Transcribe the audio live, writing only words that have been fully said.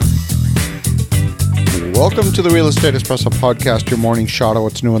Welcome to the Real Estate Espresso Podcast, your morning shot at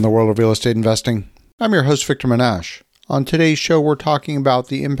what's new in the world of real estate investing. I'm your host, Victor Menashe. On today's show, we're talking about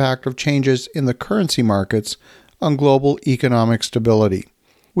the impact of changes in the currency markets on global economic stability.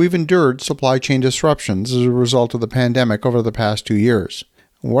 We've endured supply chain disruptions as a result of the pandemic over the past 2 years.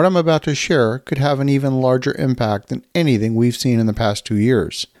 What I'm about to share could have an even larger impact than anything we've seen in the past 2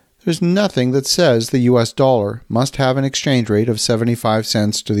 years. There's nothing that says the US dollar must have an exchange rate of 75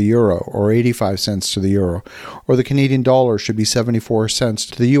 cents to the euro or 85 cents to the euro, or the Canadian dollar should be 74 cents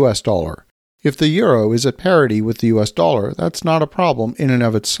to the US dollar. If the euro is at parity with the US dollar, that's not a problem in and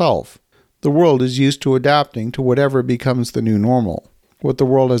of itself. The world is used to adapting to whatever becomes the new normal. What the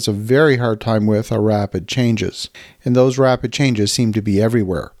world has a very hard time with are rapid changes, and those rapid changes seem to be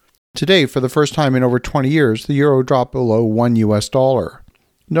everywhere. Today, for the first time in over 20 years, the euro dropped below $1 US.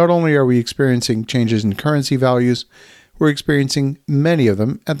 Not only are we experiencing changes in currency values, we're experiencing many of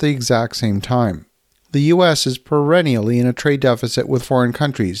them at the exact same time. The US is perennially in a trade deficit with foreign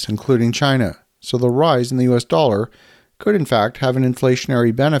countries, including China, so the rise in the US dollar could in fact have an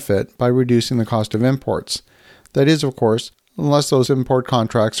inflationary benefit by reducing the cost of imports. That is, of course, unless those import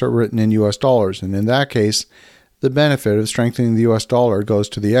contracts are written in US dollars, and in that case, the benefit of strengthening the US dollar goes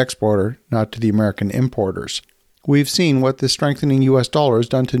to the exporter, not to the American importers. We've seen what the strengthening US dollar has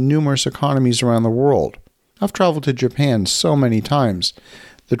done to numerous economies around the world. I've traveled to Japan so many times.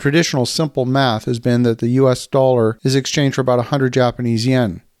 The traditional simple math has been that the US dollar is exchanged for about 100 Japanese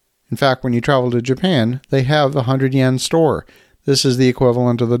yen. In fact, when you travel to Japan, they have a 100 yen store. This is the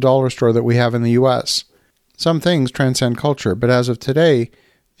equivalent of the dollar store that we have in the US. Some things transcend culture, but as of today,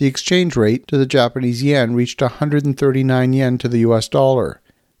 the exchange rate to the Japanese yen reached 139 yen to the US dollar.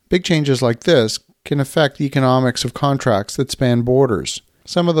 Big changes like this can affect the economics of contracts that span borders.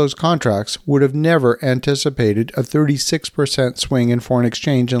 Some of those contracts would have never anticipated a 36% swing in foreign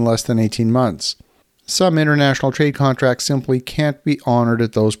exchange in less than 18 months. Some international trade contracts simply can't be honored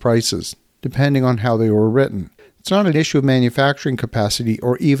at those prices, depending on how they were written. It's not an issue of manufacturing capacity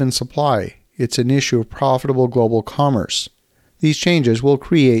or even supply. It's an issue of profitable global commerce. These changes will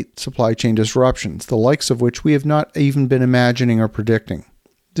create supply chain disruptions, the likes of which we have not even been imagining or predicting.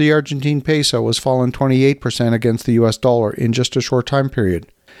 The Argentine peso has fallen 28% against the US dollar in just a short time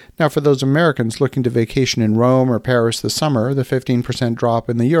period. Now, for those Americans looking to vacation in Rome or Paris this summer, the 15% drop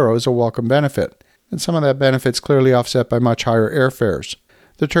in the euro is a welcome benefit, and some of that benefit is clearly offset by much higher airfares.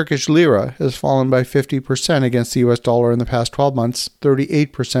 The Turkish lira has fallen by 50% against the US dollar in the past 12 months,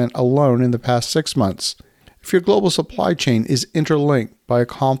 38% alone in the past 6 months. If your global supply chain is interlinked by a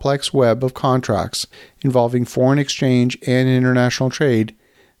complex web of contracts involving foreign exchange and international trade,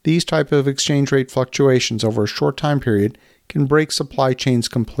 these type of exchange rate fluctuations over a short time period can break supply chains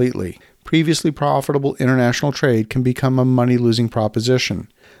completely. Previously profitable international trade can become a money-losing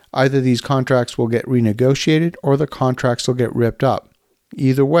proposition. Either these contracts will get renegotiated or the contracts will get ripped up.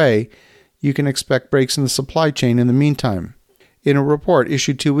 Either way, you can expect breaks in the supply chain in the meantime. In a report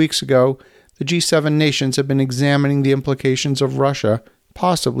issued 2 weeks ago, the G7 nations have been examining the implications of Russia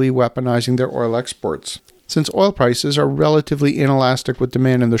possibly weaponizing their oil exports. Since oil prices are relatively inelastic with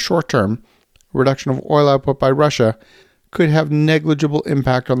demand in the short term, a reduction of oil output by Russia could have negligible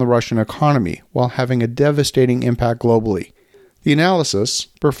impact on the Russian economy while having a devastating impact globally. The analysis,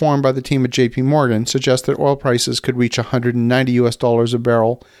 performed by the team at JP Morgan, suggests that oil prices could reach $190 a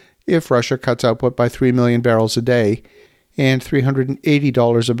barrel if Russia cuts output by 3 million barrels a day, and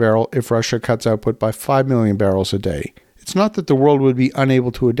 $380 a barrel if Russia cuts output by 5 million barrels a day. It's not that the world would be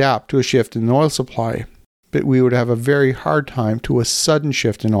unable to adapt to a shift in oil supply, but we would have a very hard time to a sudden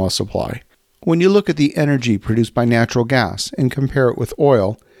shift in oil supply. When you look at the energy produced by natural gas and compare it with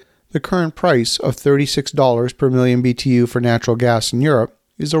oil, the current price of $36 per million BTU for natural gas in Europe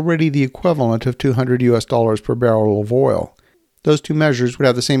is already the equivalent of $200 per barrel of oil. Those two measures would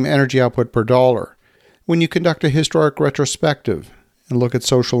have the same energy output per dollar. When you conduct a historic retrospective and look at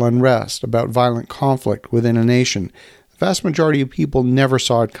social unrest, about violent conflict within a nation, the vast majority of people never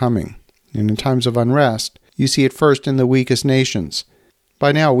saw it coming. And in times of unrest, you see it first in the weakest nations.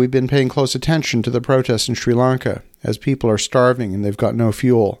 By now, we've been paying close attention to the protests in Sri Lanka, as people are starving and they've got no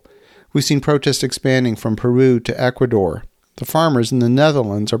fuel. We've seen protests expanding from Peru to Ecuador. The farmers in the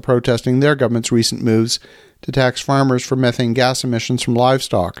Netherlands are protesting their government's recent moves to tax farmers for methane gas emissions from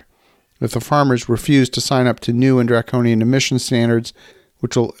livestock. If the farmers refuse to sign up to new and draconian emission standards,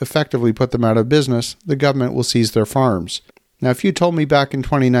 which will effectively put them out of business, the government will seize their farms. Now, if you told me back in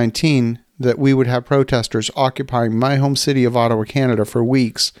 2019 that we would have protesters occupying my home city of Ottawa, Canada for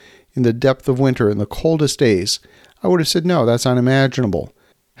weeks in the depth of winter in the coldest days, I would have said, no, that's unimaginable.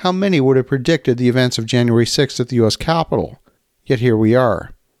 How many would have predicted the events of January 6th at the U.S. Capitol? Yet here we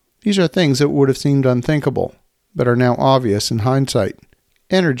are. These are things that would have seemed unthinkable, but are now obvious in hindsight.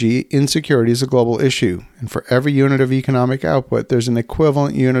 Energy insecurity is a global issue, and for every unit of economic output, there's an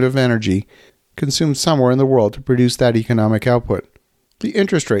equivalent unit of energy consumed somewhere in the world to produce that economic output. The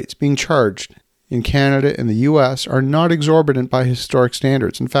interest rates being charged in Canada and the US are not exorbitant by historic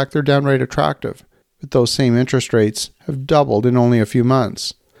standards. In fact, they're downright attractive. But those same interest rates have doubled in only a few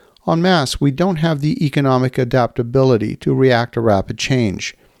months. En masse, we don't have the economic adaptability to react to rapid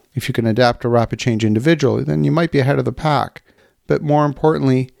change. If you can adapt to rapid change individually, then you might be ahead of the pack. But more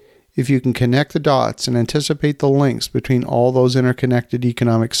importantly, if you can connect the dots and anticipate the links between all those interconnected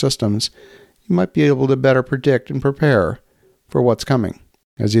economic systems, you might be able to better predict and prepare for what's coming.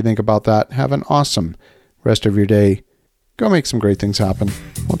 As you think about that, have an awesome rest of your day. Go make some great things happen.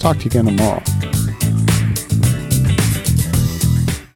 We'll talk to you again tomorrow.